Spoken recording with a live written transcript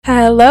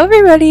Hello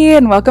everybody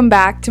and welcome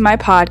back to my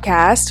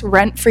podcast,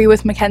 Rent Free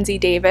with Mackenzie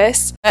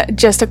Davis.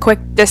 Just a quick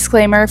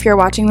disclaimer if you're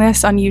watching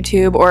this on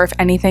YouTube or if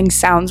anything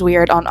sounds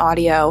weird on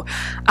audio.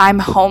 I'm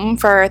home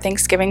for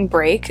Thanksgiving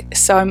break,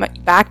 so I'm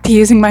back to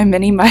using my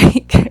mini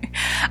mic.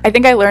 I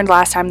think I learned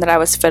last time that I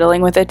was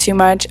fiddling with it too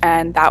much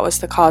and that was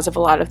the cause of a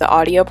lot of the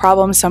audio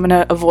problems, so I'm going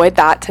to avoid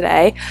that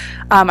today.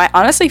 I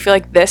honestly feel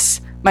like this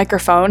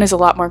microphone is a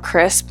lot more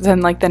crisp than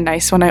like the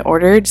nice one I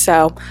ordered,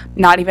 so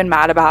not even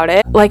mad about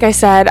it. Like I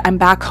said, I'm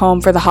back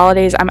home for the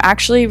holidays. I'm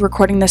actually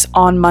recording this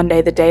on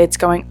Monday, the day it's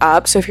going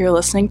up, so if you're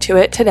listening to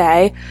it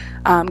today,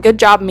 good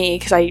job me,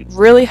 because I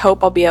really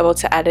hope I'll be able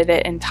to edit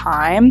it in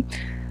time.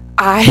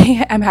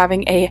 I am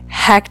having a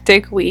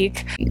hectic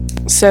week.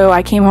 So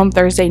I came home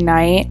Thursday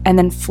night and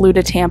then flew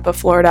to Tampa,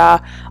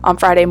 Florida on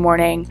Friday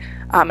morning,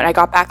 and I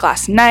got back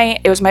last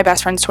night. It was my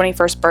best friend's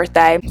 21st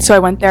birthday, so I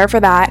went there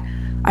for that.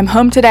 I'm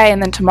home today,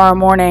 and then tomorrow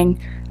morning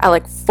at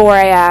like 4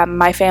 a.m.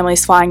 my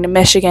family's flying to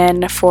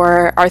Michigan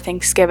for our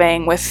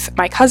Thanksgiving with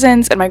my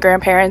cousins and my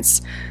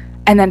grandparents,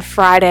 and then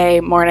Friday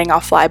morning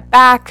I'll fly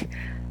back,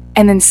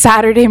 and then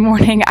Saturday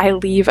morning I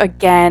leave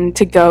again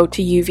to go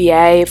to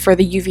UVA for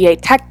the UVA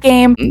Tech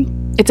game.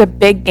 It's a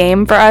big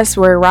game for us.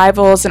 We're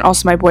rivals, and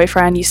also my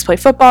boyfriend used to play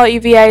football at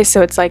UVA,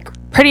 so it's like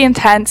pretty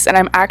intense, and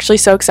I'm actually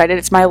so excited.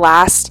 It's my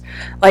last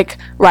like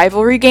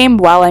rivalry game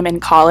while I'm in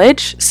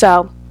college,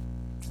 so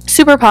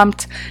super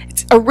pumped.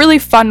 It's a really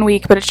fun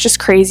week, but it's just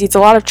crazy. It's a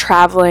lot of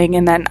traveling,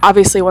 and then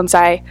obviously once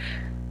I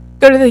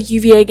go to the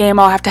UVA game,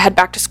 I'll have to head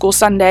back to school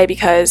Sunday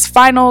because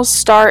finals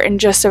start in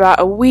just about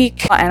a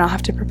week, and I'll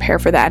have to prepare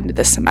for the end of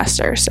this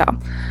semester. So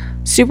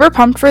super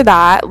pumped for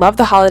that. Love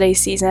the holiday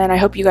season. I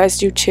hope you guys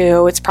do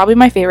too. It's probably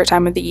my favorite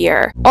time of the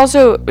year.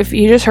 Also, if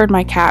you just heard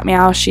my cat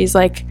meow, she's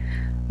like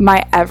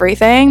my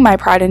everything, my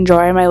pride and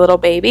joy, my little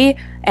baby,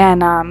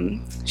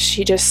 and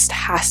she just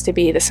has to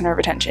be the center of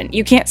attention.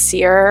 You can't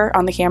see her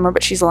on the camera,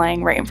 but she's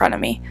laying right in front of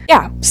me.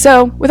 Yeah,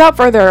 so without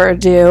further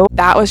ado,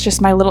 that was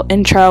just my little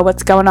intro,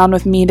 what's going on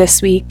with me this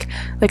week.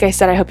 Like I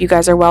said, I hope you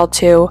guys are well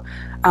too.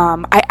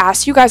 I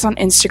asked you guys on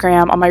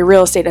Instagram, on my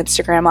real estate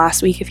Instagram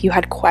last week, if you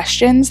had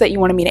questions that you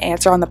wanted me to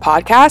answer on the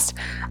podcast.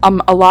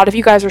 A lot of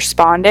you guys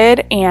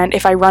responded, and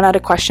if I run out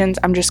of questions,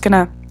 I'm just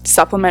gonna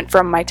supplement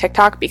from my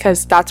TikTok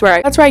because that's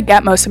where I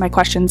get most of my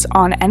questions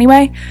on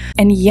anyway.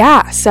 And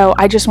yeah, so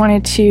I just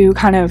wanted to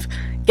kind of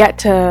get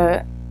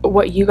to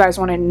what you guys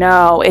want to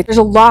know. There's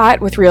a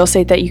lot with real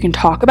estate that you can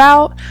talk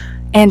about,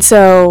 and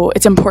so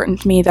it's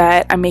important to me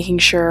that I'm making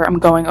sure I'm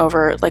going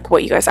over like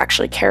what you guys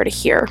actually care to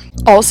hear.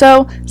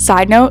 Also,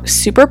 side note,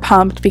 super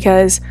pumped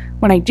because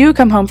when I do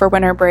come home for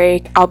winter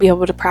break, I'll be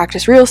able to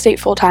practice real estate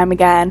full time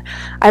again.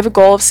 I have a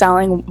goal of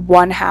selling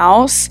one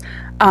house.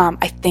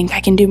 I think I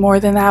can do more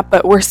than that,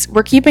 but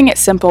we're keeping it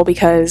simple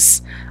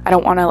because I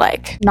don't want to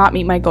like not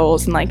meet my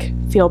goals and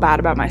like feel bad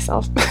about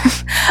myself.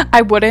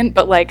 I wouldn't,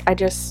 but like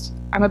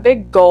I'm a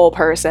big goal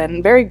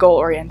person, very goal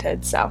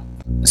oriented.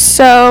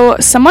 So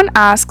someone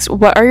asks,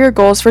 what are your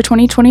goals for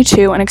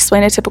 2022, and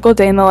explain a typical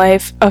day in the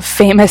life of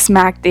famous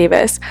Mac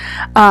Davis.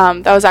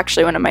 That was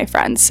actually one of my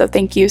friends, so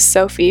thank you,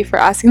 Sophie, for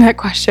asking that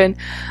question.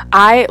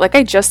 Like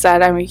I just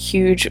said, I'm a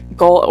huge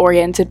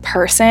goal-oriented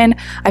person.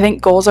 I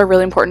think goals are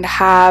really important to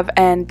have,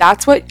 and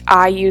that's what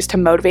I use to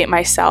motivate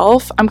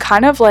myself. I'm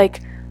kind of like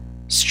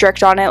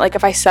strict on it. Like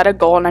if I set a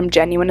goal and I'm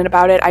genuine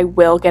about it, I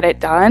will get it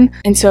done.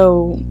 And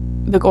so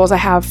the goals I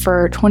have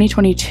for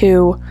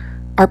 2022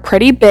 are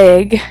pretty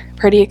big,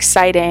 pretty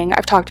exciting.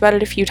 I've talked about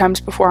it a few times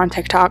before on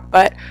TikTok,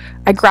 but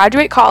I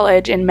graduate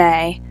college in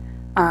May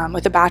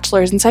with a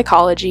bachelor's in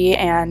psychology,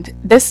 and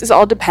this is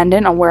all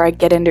dependent on where I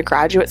get into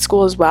graduate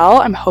school as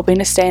well. I'm hoping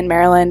to stay in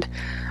Maryland.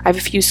 I have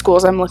a few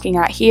schools I'm looking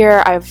at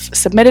here. I've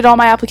submitted all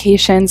my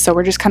applications, so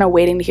we're just kind of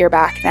waiting to hear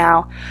back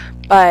now.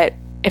 But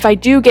if I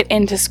do get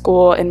into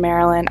school in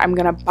Maryland, I'm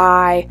going to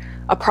buy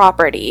a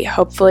property,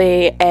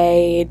 hopefully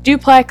a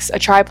duplex, a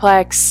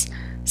triplex,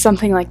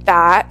 something like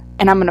that,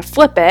 and I'm going to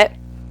flip it,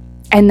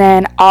 and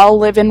then I'll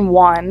live in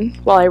one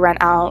while I rent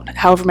out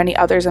however many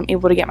others I'm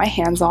able to get my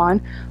hands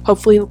on,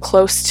 hopefully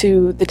close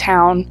to the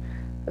town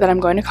that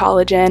I'm going to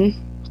college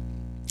in.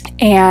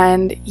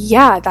 And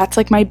yeah, that's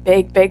like my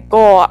big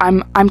goal.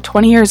 I'm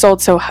 20 years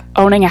old, so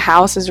owning a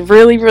house is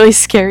really, really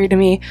scary to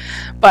me,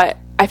 but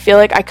I feel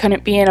like I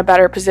couldn't be in a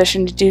better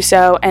position to do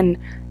so, and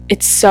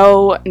it's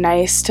so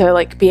nice to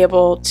like be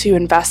able to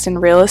invest in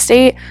real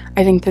estate.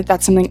 I think that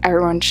that's something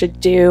everyone should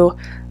do,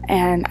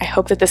 and I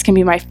hope that this can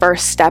be my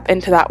first step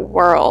into that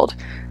world.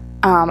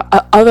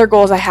 Other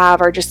goals I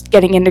have are just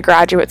getting into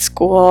graduate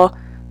school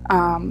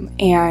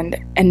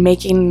and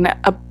making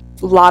a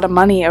lot of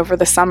money over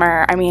the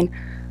summer. I mean,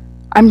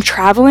 I'm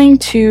traveling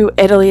to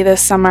Italy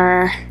this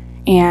summer,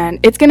 and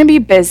it's going to be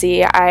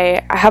busy.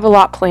 I have a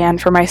lot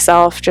planned for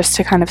myself just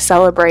to kind of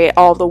celebrate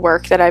all the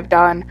work that I've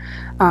done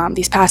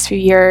these past few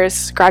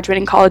years.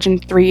 Graduating college in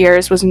 3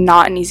 years was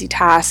not an easy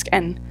task,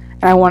 and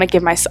I want to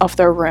give myself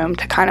the room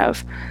to kind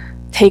of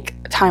take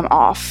time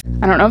off.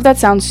 I don't know if that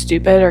sounds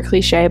stupid or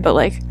cliche, but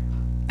like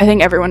I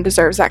think everyone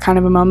deserves that kind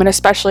of a moment,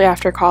 especially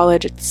after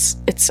college.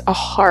 It's a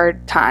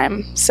hard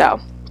time. So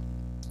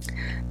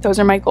those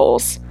are my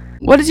goals.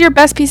 What is your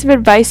best piece of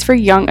advice for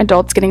young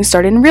adults getting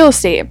started in real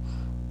estate?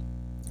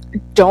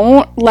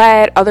 Don't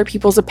let other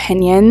people's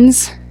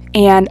opinions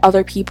and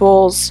other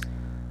people's,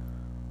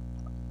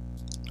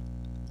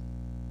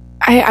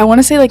 I want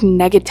to say like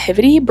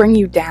negativity bring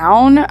you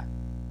down.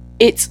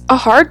 It's a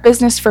hard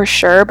business for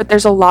sure, but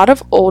there's a lot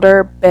of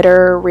older,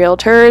 bitter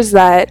realtors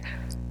that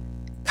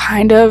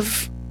kind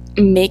of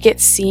make it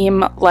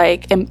seem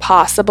like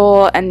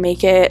impossible and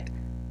make it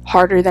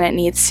harder than it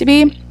needs to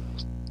be.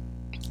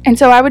 And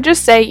so I would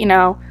just say,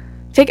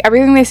 take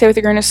everything they say with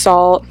a grain of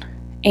salt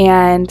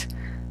and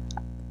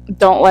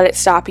don't let it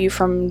stop you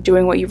from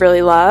doing what you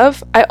really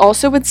love. I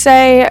also would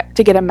say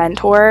to get a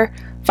mentor.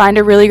 Find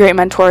a really great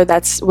mentor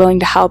that's willing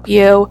to help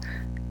you,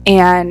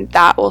 and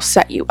that will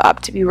set you up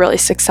to be really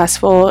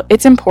successful.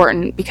 It's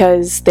important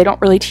because they don't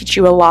really teach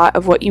you a lot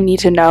of what you need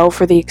to know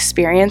for the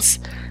experience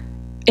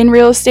in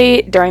real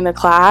estate during the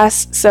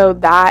class. So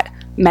that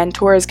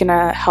mentor is going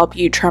to help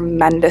you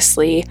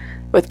tremendously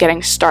with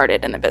getting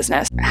started in the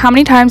business. How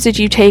many times did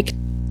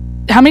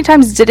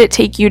it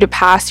take you to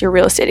pass your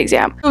real estate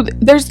exam? So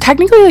there's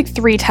technically like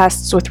 3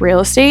 tests with real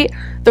estate.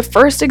 The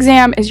first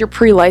exam is your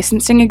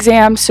pre-licensing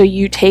exam. So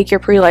you take your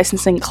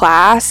pre-licensing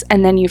class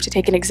and then you have to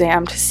take an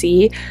exam to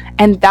see.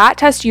 And that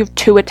test you have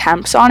 2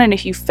 attempts on. And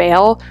if you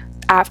fail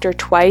after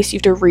twice, you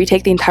have to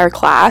retake the entire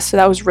class. So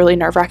that was really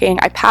nerve-wracking.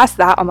 I passed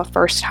that on the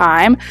first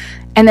time.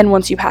 And then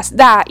once you pass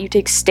that, you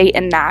take state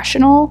and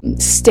national.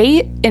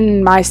 State,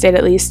 in my state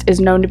at least, is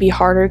known to be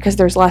harder because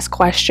there's less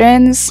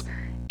questions.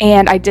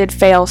 And I did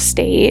fail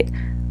state.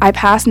 I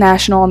passed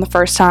national on the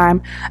first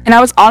time, and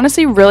I was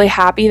honestly really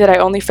happy that I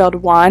only failed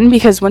one,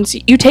 because once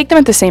you take them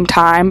at the same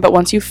time, but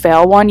once you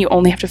fail one, you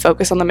only have to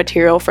focus on the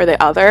material for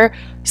the other.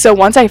 So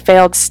once I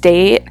failed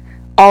state,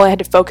 all I had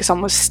to focus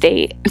on was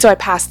state, and so I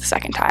passed the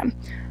second time.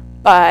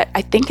 But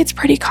I think it's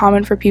pretty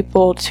common for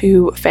people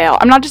to fail.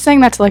 I'm not just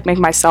saying that to like make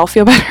myself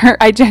feel better.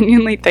 I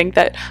genuinely think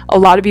that a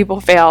lot of people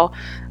fail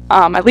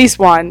at least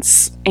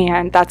once,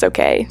 and that's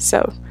okay.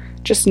 So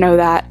just know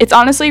that. It's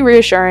honestly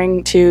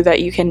reassuring too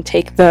that you can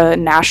take the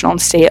national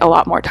and state a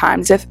lot more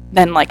times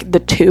than like the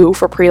 2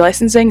 for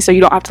pre-licensing, so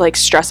you don't have to like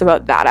stress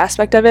about that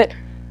aspect of it,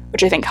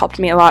 which I think helped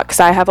me a lot because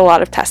I have a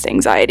lot of test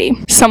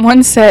anxiety.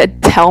 Someone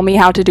said, tell me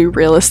how to do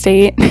real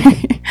estate.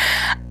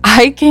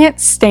 I can't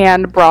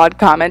stand broad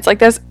comments. Like,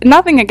 there's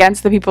nothing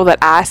against the people that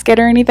ask it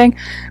or anything,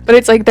 but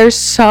it's like there's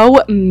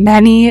so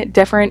many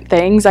different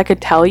things I could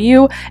tell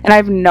you, and I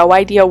have no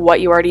idea what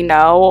you already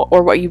know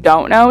or what you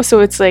don't know. So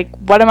it's like,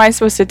 what am I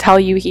supposed to tell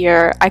you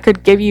here? I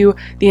could give you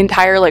the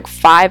entire like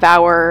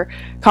 5-hour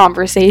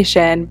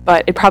conversation,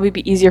 but it'd probably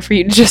be easier for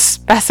you to just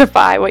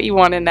specify what you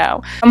want to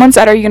know. Someone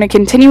said, are you going to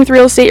continue with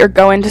real estate or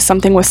go into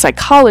something with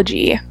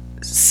psychology?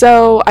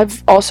 So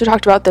I've also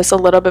talked about this a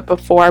little bit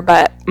before,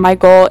 but my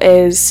goal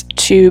is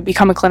to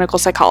become a clinical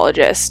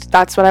psychologist.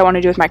 That's what I want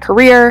to do with my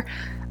career.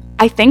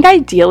 I think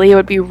ideally it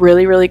would be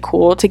really, really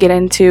cool to get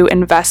into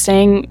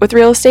investing with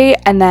real estate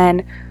and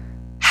then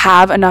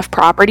have enough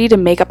property to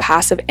make a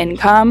passive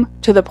income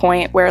to the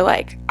point where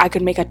like I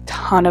could make a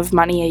ton of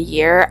money a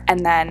year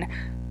and then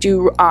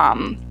do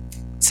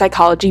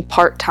psychology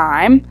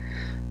part-time,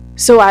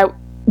 so I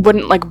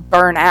wouldn't like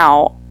burn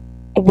out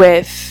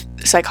with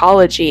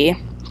psychology,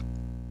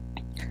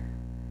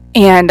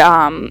 and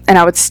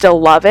I would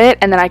still love it,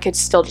 and then I could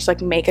still just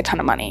like make a ton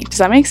of money. Does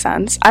that make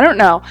sense? I don't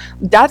know.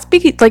 That's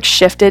like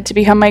shifted to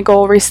become my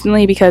goal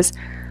recently because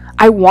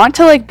I want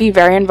to like be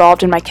very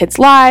involved in my kids'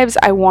 lives.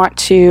 I want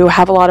to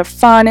have a lot of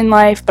fun in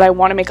life, but I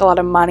want to make a lot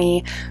of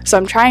money. So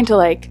I'm trying to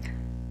like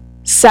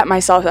set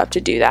myself up to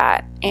do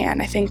that,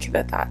 and I think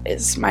that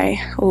is my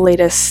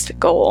latest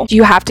goal. Do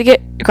you have to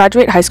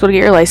graduate high school to get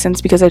your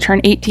license? Because I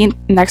turn 18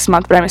 next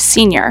month, but I'm a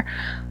senior.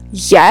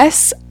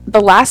 Yes. The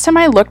last time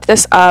I looked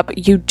this up,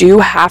 you do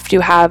have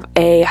to have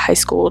a high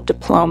school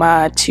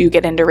diploma to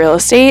get into real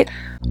estate,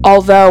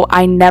 although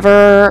I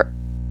never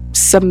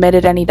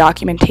submitted any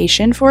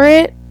documentation for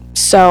it.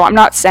 So I'm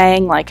not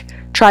saying like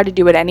try to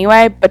do it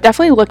anyway, but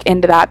definitely look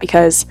into that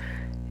because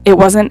it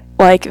wasn't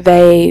like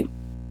they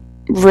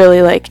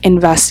really like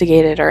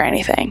investigated or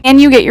anything. Can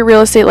you get your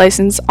real estate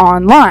license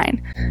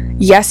online?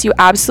 Yes, you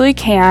absolutely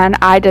can.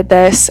 I did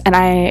this and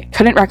I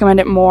couldn't recommend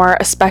it more,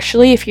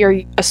 especially if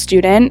you're a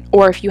student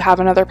or if you have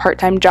another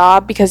part-time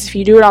job, because if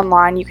you do it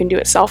online, you can do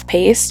it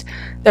self-paced.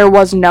 There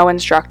was no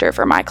instructor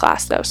for my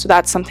class though, so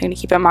that's something to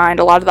keep in mind.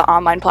 A lot of the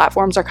online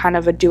platforms are kind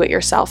of a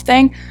do-it-yourself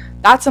thing.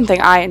 That's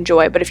something I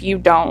enjoy, but if you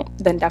don't,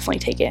 then definitely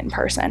take it in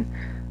person.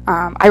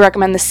 I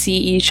recommend the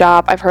CE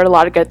shop. I've heard a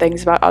lot of good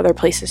things about other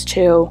places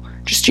too.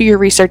 Just do your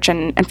research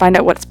and find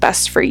out what's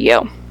best for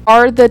you.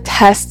 Are the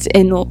tests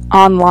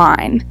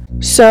online?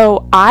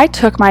 So I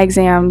took my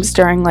exams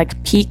during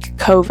like peak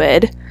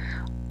COVID,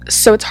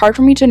 so it's hard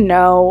for me to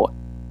know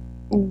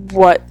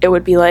what it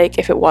would be like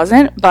if it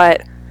wasn't,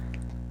 but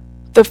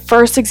The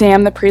first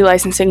exam, the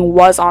pre-licensing,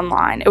 was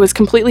online. It was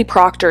completely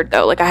proctored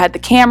though. Like, I had the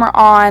camera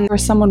on, there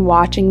was someone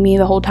watching me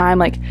the whole time.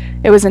 Like,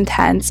 it was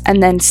intense.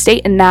 And then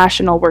state and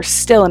national were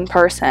still in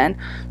person.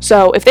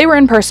 So if they were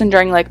in person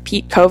during like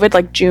peak COVID,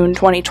 like June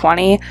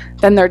 2020,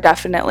 then they're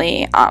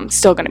definitely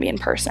still going to be in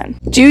person.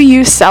 Do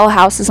you sell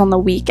houses on the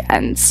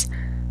weekends?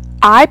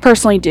 I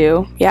personally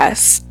do,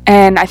 yes,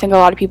 and I think a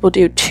lot of people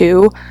do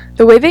too.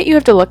 The way that you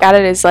have to look at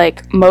it is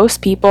like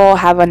most people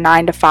have a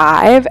 9 to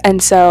 5,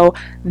 and so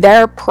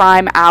their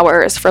prime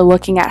hours for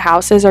looking at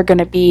houses are going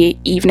to be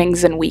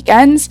evenings and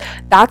weekends.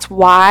 That's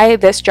why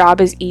this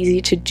job is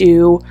easy to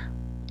do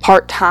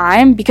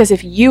part-time, because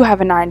if you have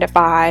a 9 to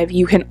 5,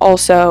 you can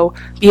also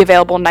be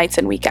available nights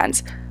and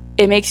weekends.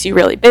 It makes you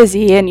really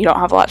busy and you don't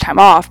have a lot of time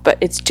off, but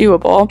it's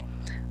doable.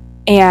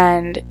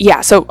 And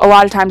yeah, so a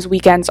lot of times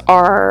weekends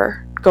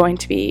are going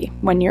to be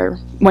when you're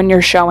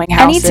showing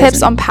houses. Any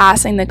tips on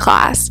passing the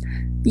class?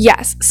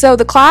 Yes, so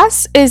the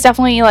class is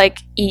definitely like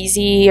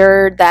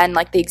easier than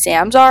like the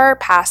exams are,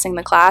 passing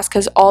the class,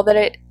 because all that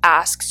it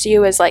asks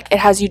you is like, it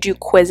has you do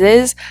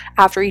quizzes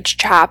after each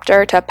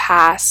chapter to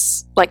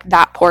pass like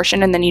that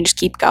portion, and then you just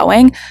keep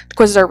going. The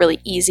quizzes are really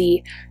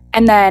easy.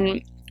 And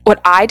then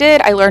what I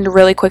did, I learned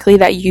really quickly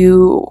that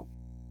you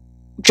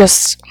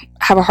just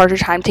have a harder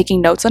time taking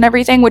notes on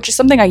everything, which is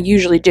something I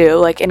usually do.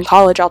 Like in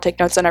college, I'll take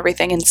notes on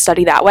everything and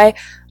study that way,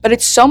 but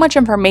it's so much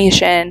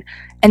information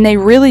and they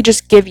really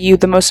just give you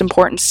the most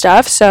important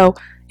stuff. So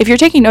if you're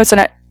taking notes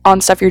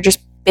on stuff, you're just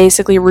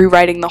basically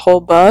rewriting the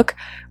whole book,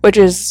 which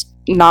is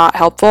not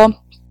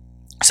helpful.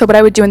 So what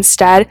I would do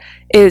instead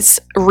is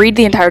read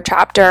the entire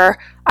chapter.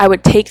 I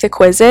would take the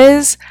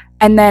quizzes,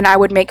 and then I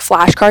would make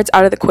flashcards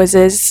out of the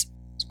quiz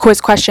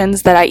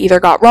questions that I either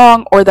got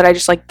wrong or that I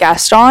just like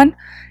guessed on.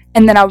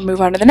 And then I would move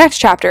on to the next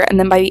chapter. And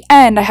then by the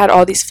end, I had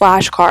all these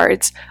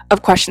flashcards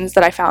of questions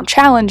that I found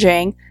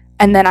challenging.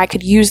 And then I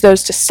could use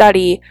those to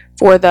study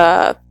for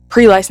the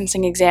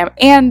pre-licensing exam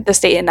and the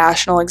state and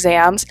national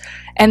exams.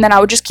 And then I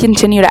would just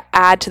continue to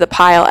add to the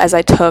pile as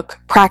I took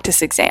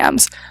practice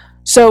exams.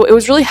 So it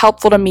was really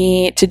helpful to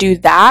me to do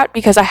that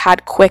because I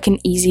had quick and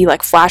easy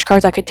like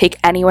flashcards I could take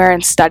anywhere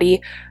and study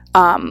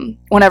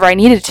whenever I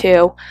needed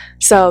to.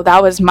 So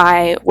that was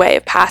my way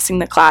of passing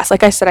the class.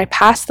 Like I said, I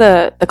passed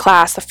the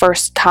class the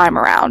first time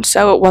around,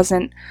 so it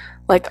wasn't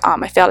like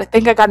I failed. I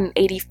think I got an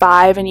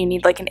 85 and you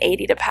need like an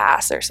 80 to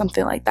pass or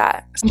something like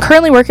that. I'm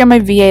currently working on my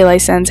VA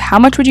license. How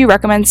much would you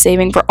recommend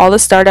saving for all the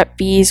startup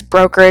fees,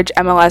 brokerage,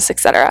 MLS,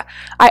 etc.?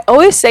 I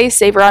always say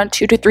save around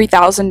 $2,000 to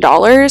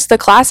 $3,000. The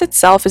class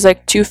itself is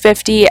like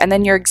 $250, and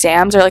then your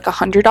exams are like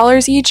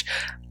 $100 each.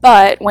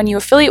 But when you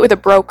affiliate with a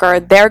broker,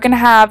 they're going to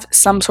have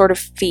some sort of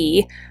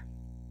fee.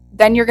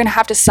 Then you're going to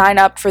have to sign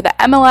up for the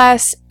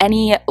MLS,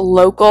 any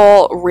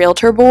local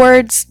realtor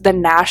boards, the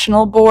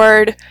national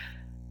board,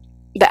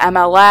 the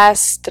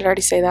MLS, did I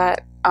already say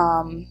that?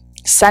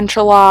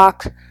 Central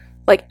Lock,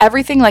 like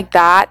everything like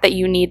that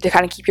you need to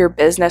kind of keep your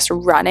business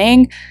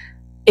running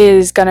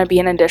is going to be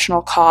an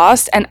additional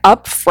cost. And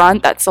up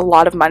front, that's a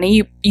lot of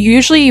money.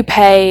 You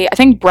pay, I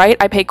think Bright,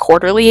 I pay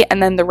quarterly,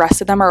 and then the rest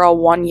of them are a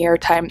 1 year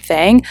time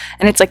thing,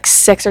 and it's like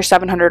 $600 or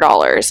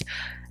 $700.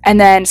 And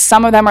then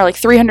some of them are like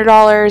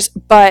 $300,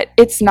 but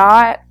it's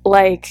not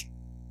like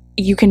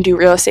you can do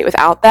real estate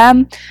without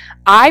them.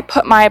 I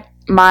put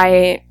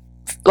my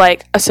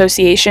like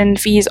association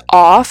fees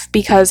off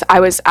because I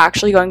was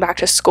actually going back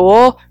to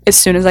school as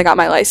soon as I got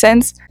my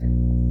license.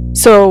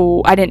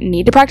 So I didn't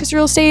need to practice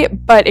real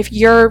estate, but if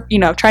you're,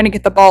 trying to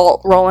get the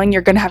ball rolling,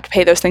 you're going to have to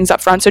pay those things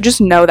up front. So just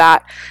know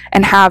that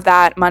and have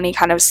that money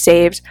kind of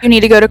saved. You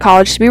need to go to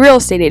college to be a real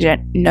estate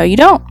agent. No, you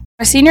don't. I'm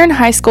a senior in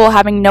high school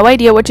having no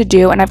idea what to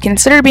do, and I've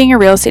considered being a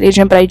real estate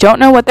agent, but I don't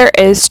know what there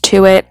is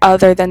to it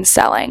other than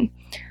selling.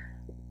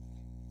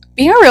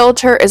 Being a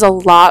realtor is a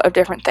lot of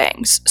different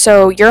things.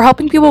 So you're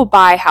helping people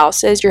buy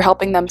houses, you're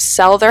helping them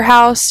sell their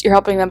house, you're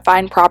helping them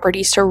find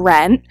properties to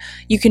rent.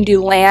 You can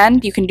do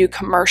land, you can do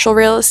commercial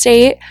real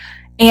estate,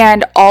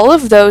 and all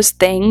of those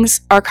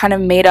things are kind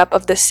of made up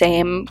of the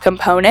same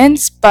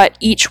components, but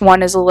each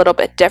one is a little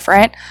bit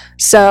different.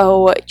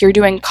 So you're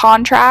doing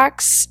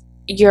contracts,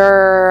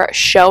 you're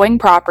showing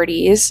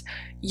properties,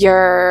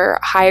 you're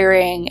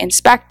hiring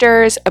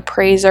inspectors,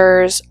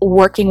 appraisers,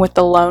 working with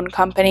the loan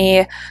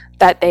company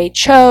that they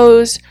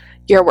chose,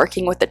 you're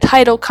working with the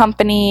title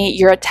company,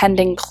 you're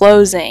attending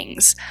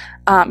closings.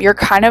 You're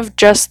kind of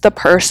just the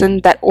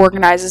person that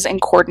organizes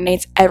and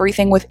coordinates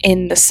everything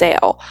within the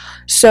sale.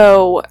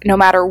 So no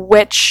matter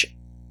which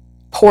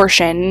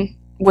portion,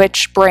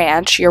 which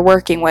branch you're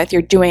working with,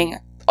 you're doing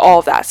all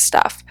of that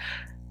stuff.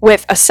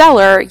 With a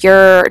seller,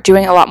 you're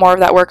doing a lot more of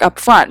that work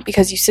up front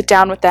because you sit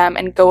down with them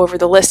and go over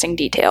the listing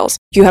details.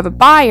 If you have a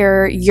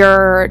buyer,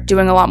 you're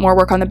doing a lot more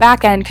work on the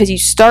back end because you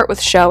start with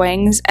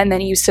showings and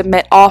then you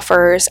submit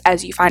offers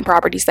as you find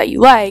properties that you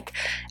like,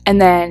 and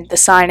then the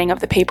signing of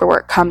the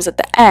paperwork comes at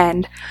the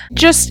end.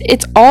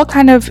 It's all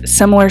kind of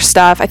similar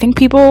stuff. I think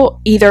people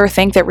either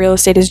think that real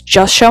estate is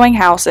just showing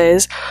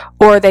houses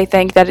or they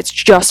think that it's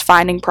just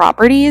finding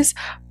properties,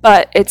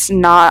 but it's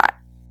not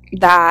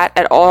that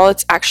at all.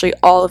 It's actually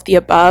all of the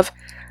above.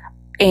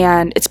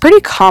 and it's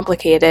pretty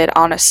complicated,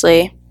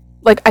 honestly.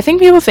 Like, I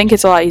think people think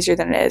it's a lot easier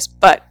than it is,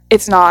 but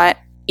it's not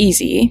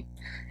easy.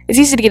 It's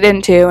easy to get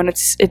into, and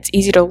it's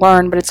easy to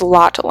learn, but it's a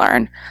lot to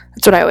learn.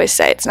 That's what I always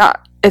say. It's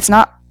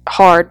not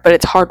hard, but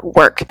it's hard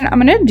work. And I'm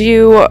gonna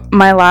do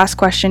my last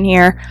question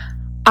here.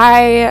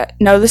 I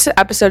know this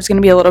episode is going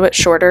to be a little bit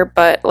shorter,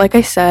 but like I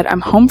said,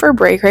 I'm home for a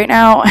break right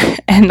now,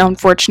 and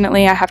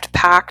unfortunately, I have to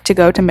pack to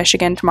go to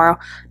Michigan tomorrow.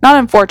 Not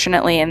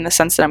unfortunately in the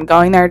sense that I'm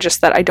going there,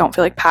 just that I don't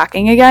feel like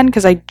packing again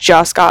because I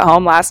just got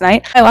home last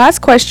night. My last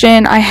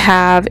question I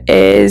have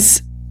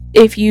is,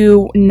 if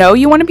you know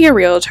you want to be a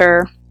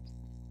realtor,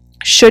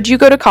 should you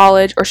go to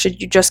college or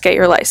should you just get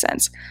your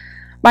license?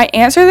 My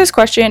answer to this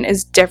question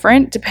is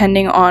different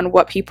depending on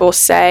what people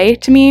say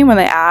to me when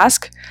they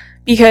ask.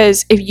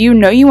 Because if you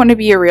know you want to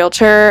be a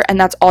realtor and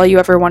that's all you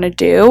ever want to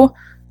do,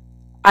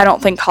 I don't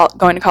think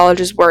going to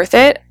college is worth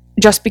it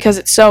just because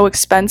it's so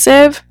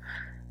expensive.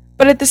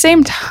 But at the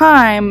same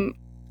time,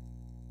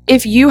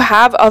 if you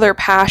have other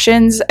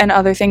passions and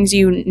other things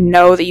you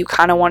know that you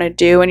kind of want to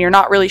do and you're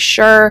not really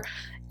sure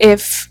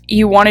if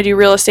you want to do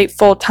real estate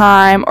full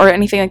time or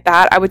anything like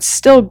that, I would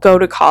still go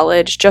to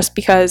college, just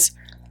because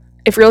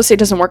if real estate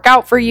doesn't work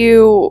out for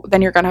you,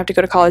 then you're going to have to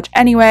go to college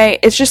anyway.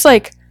 It's just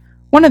like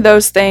one of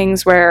those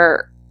things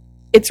where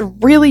it's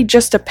really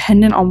just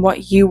dependent on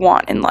what you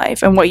want in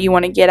life and what you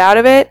want to get out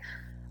of it.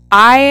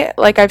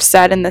 Like I've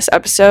said in this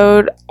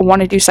episode,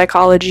 want to do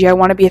psychology. I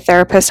want to be a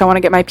therapist. I want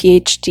to get my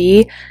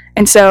PhD.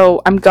 And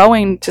so I'm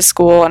going to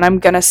school and I'm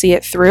going to see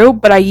it through.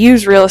 But I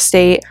use real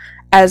estate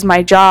as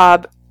my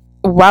job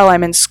while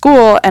I'm in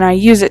school, and I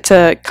use it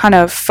to kind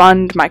of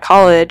fund my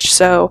college.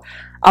 So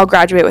I'll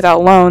graduate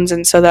without loans,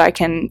 and so that I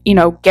can,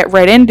 get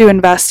right into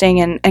investing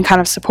and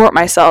kind of support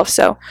myself.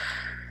 So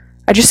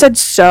I just said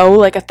so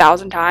like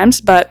 1,000 times,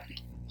 but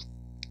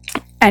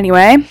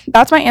anyway,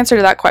 that's my answer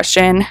to that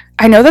question.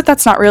 I know that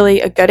that's not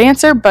really a good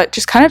answer, but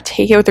just kind of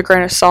take it with a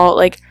grain of salt.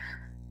 Like,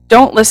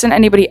 don't listen to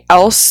anybody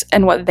else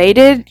and what they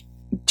did.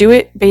 Do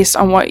it based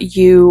on what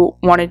you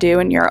want to do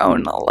in your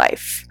own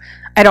life.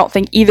 I don't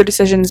think either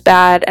decision is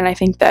bad, and I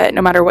think that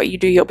no matter what you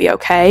do, you'll be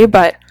okay,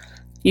 but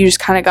you just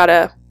kind of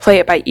gotta play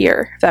it by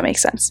ear, if that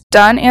makes sense.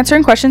 Done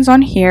answering questions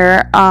on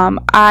here.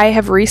 I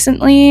have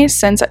recently,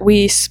 since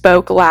we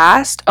spoke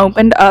last,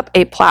 opened up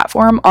a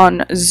platform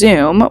on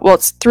Zoom. Well,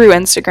 it's through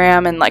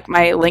Instagram and like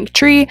my link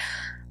tree,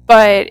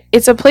 but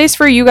it's a place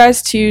for you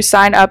guys to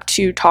sign up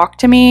to talk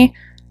to me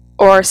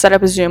or set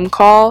up a Zoom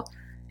call.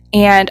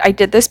 And I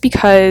did this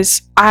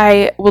because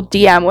I will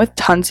DM with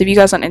tons of you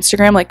guys on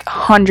Instagram, like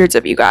hundreds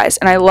of you guys,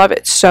 and I love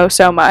it so,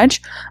 so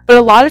much. But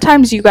a lot of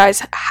times you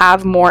guys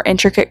have more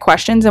intricate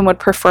questions and would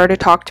prefer to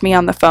talk to me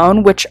on the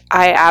phone, which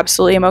I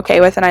absolutely am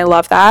okay with, and I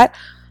love that.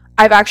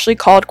 I've actually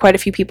called quite a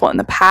few people in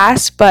the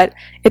past, but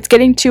it's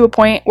getting to a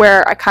point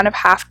where I kind of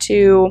have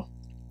to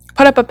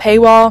put up a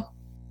paywall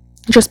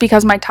just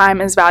because my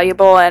time is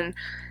valuable, and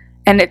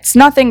it's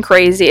nothing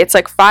crazy. It's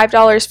like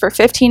 $5 for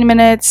 15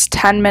 minutes,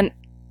 $10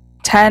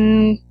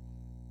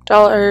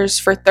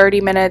 for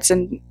 30 minutes,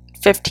 and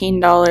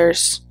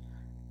 $15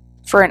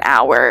 for an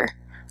hour.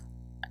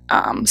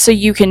 So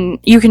you can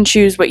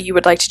choose what you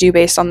would like to do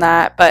based on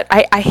that. But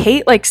I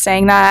hate like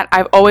saying that.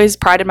 I've always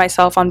prided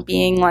myself on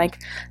being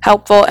like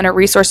helpful and a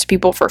resource to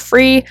people for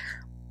free.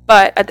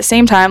 But at the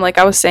same time, like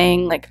I was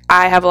saying, like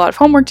I have a lot of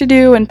homework to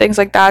do and things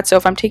like that. So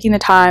if I'm taking the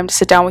time to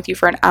sit down with you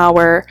for an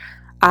hour,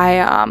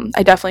 I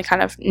definitely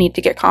kind of need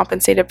to get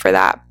compensated for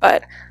that.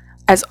 But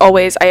as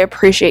always, I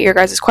appreciate your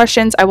guys'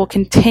 questions. I will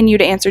continue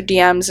to answer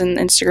DMs and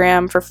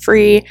Instagram for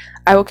free.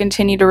 I will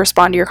continue to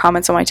respond to your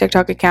comments on my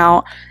TikTok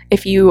account.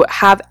 If you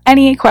have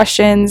any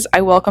questions,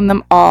 I welcome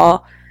them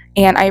all.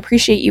 And I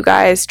appreciate you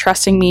guys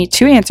trusting me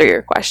to answer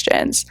your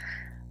questions.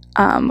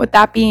 With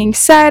that being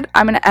said,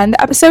 I'm going to end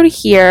the episode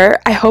here.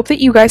 I hope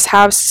that you guys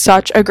have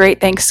such a great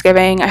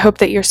Thanksgiving. I hope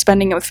that you're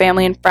spending it with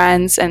family and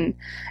friends and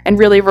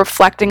really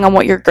reflecting on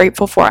what you're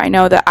grateful for. I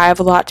know that I have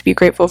a lot to be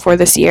grateful for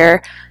this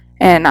year.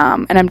 And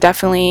I'm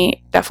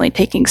definitely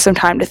taking some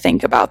time to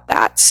think about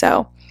that.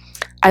 So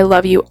I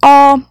love you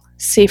all.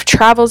 Safe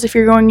travels if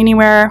you're going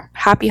anywhere.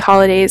 Happy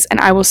holidays. And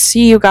I will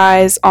see you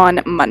guys on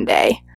Monday.